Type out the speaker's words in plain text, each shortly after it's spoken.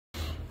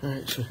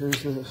Alright, so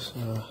here's this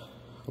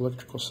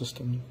electrical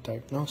system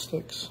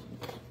diagnostics.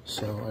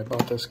 So I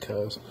bought this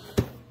because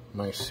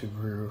my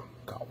Subaru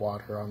got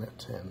water on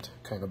it and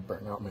kind of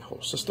burnt out my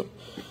whole system.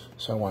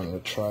 So I wanted to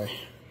try,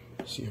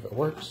 see if it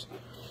works.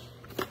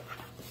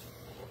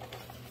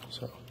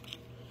 So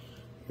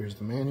here's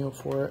the manual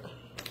for it.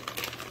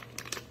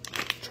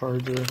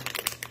 Charger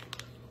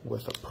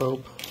with a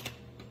probe.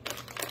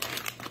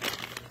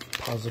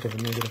 Positive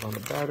and negative on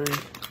the battery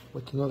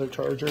with another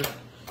charger.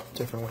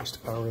 Different ways to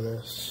power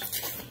this.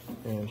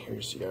 And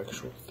here's the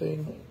actual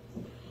thing.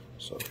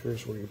 So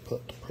here's where you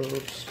put the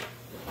probes.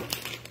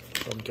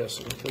 So I'm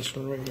guessing this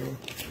one right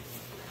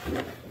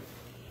here.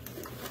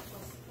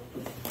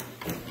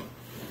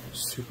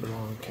 Super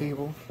long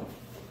cable.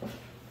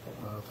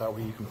 That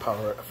way you can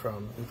power it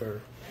from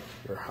either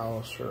your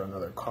house or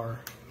another car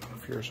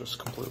if yours is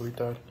completely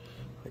dead.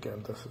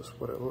 Again, this is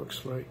what it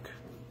looks like.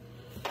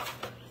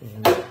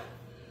 And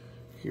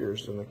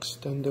here's an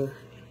extender.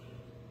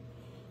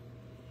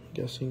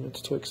 Guessing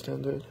it's to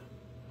extend it.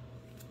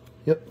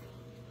 Yep.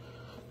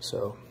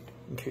 So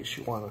in case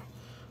you want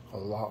a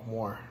lot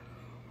more,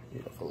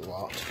 you have a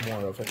lot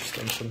more of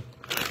extension.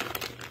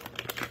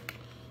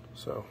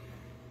 So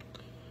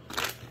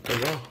there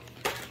you go.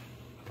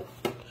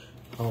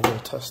 I'll go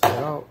test it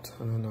out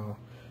and then I'll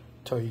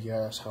tell you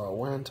guys how it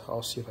went.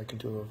 I'll see if I can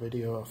do a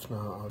video. If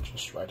not, I'll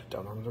just write it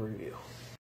down on the review.